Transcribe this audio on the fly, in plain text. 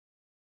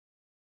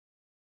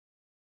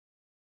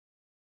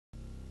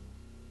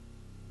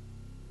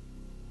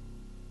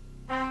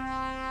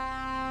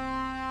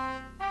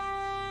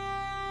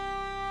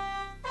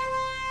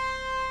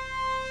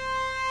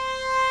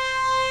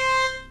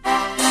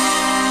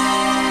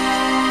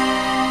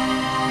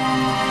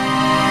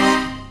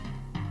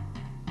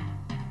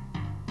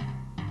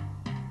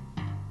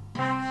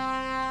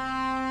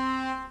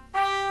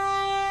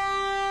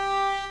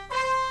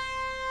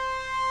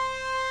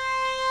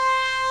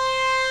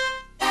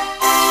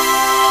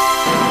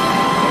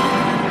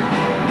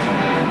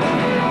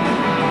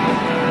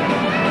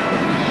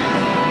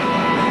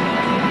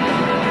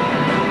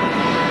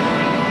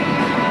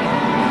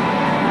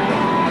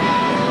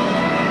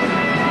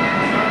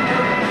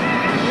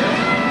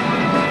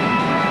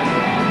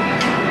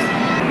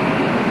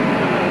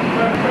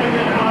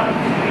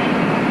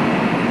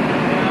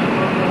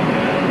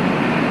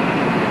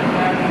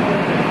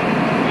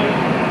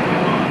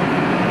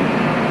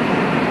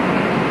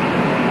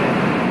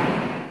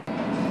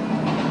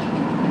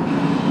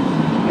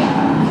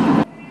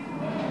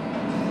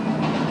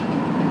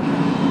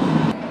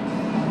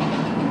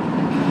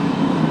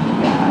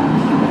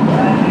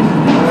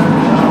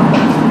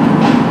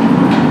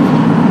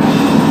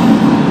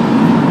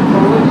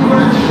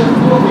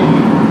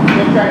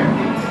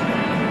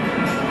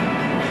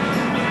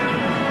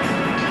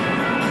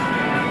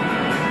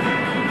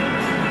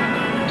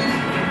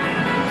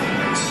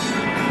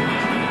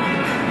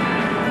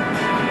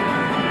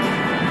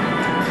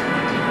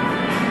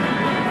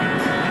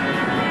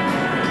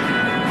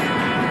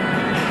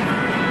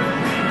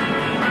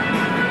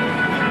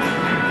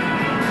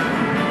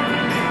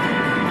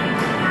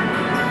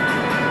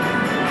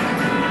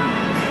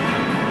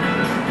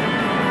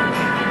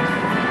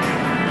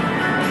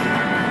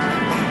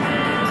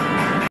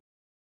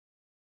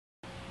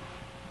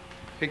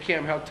Hey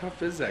Cam, how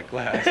tough is that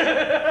glass?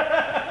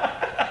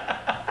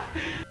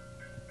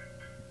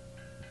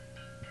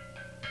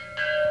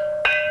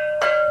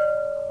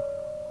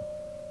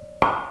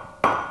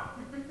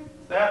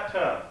 That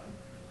tough.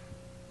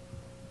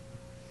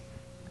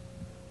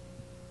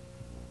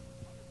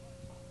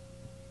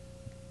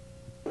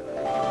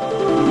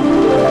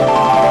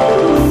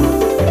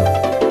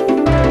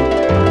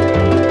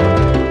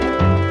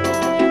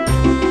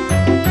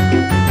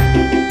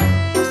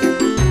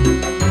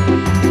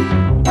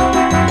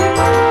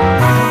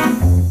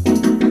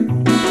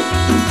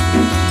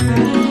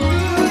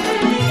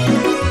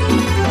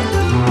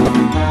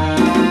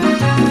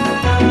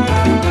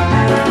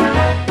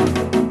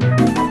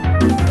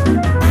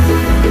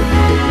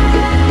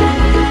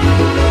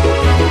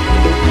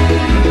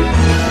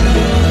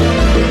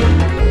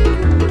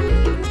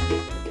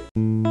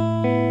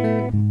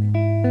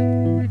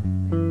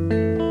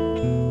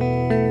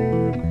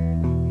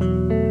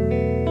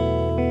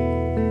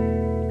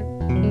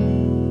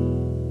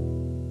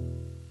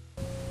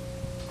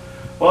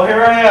 Well,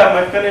 here I have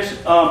my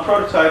finished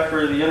prototype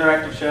for the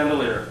Interactive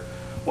Chandelier.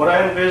 What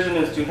I envision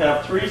is to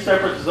have 3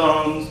 separate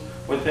zones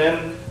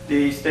within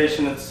the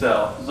station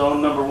itself.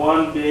 Zone number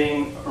 1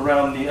 being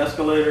around the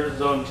escalator,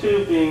 zone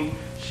 2 being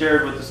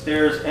shared with the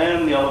stairs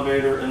and the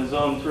elevator, and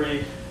zone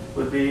 3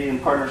 would be in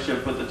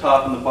partnership with the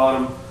top and the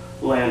bottom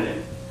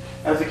landing.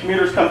 As the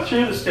commuters come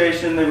through the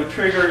station, they would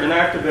trigger and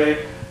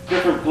activate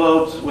different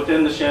globes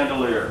within the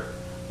chandelier.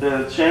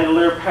 The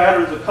chandelier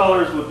patterns of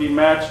colors would be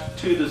matched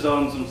to the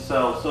zones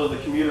themselves, so the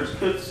commuters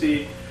could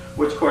see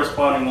which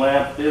corresponding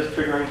lamp is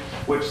triggering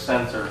which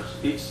sensors.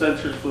 Each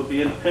sensors would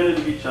be independent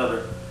of each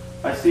other.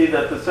 I see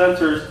that the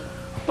sensors,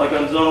 like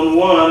on zone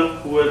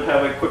 1, would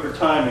have a quicker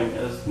timing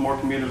as more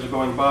commuters are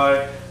going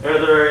by.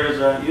 Other areas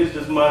aren't used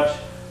as much.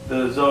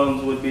 The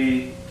zones would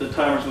be, the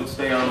timers would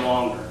stay on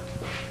longer.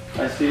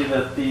 I see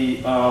that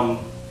the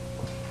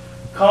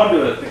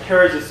conduit that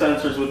carries the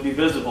sensors would be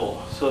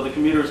visible, so the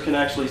commuters can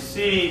actually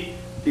see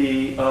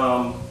the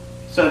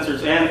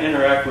sensors and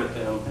interact with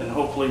them, and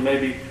hopefully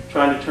maybe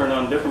trying to turn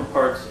on different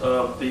parts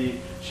of the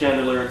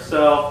chandelier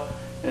itself,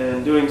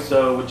 and doing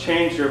so would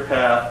change their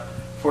path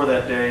for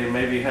that day and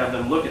maybe have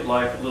them look at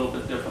life a little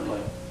bit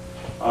differently.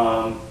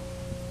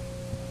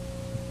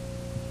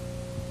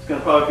 It's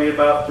going to probably be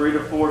about 3 to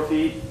 4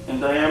 feet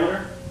in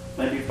diameter,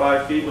 maybe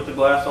 5 feet with the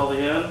glass all the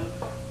end.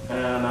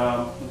 And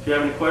if you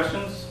have any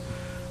questions,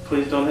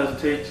 please don't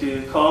hesitate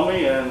to call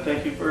me, and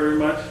thank you very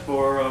much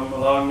for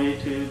allowing me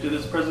to do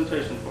this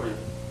presentation for you.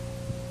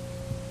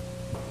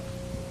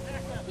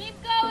 Keep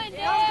going,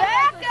 Dave!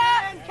 Back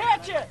up and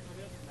catch it!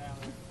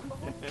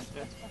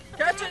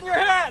 Catch it in your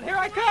hand! Here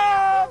I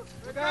come!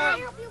 Here Can I I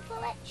help you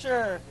pull it?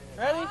 Sure.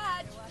 Ready?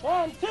 Watch.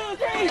 1, 2,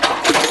 3!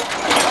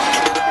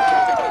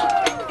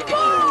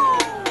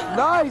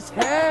 Nice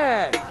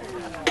head!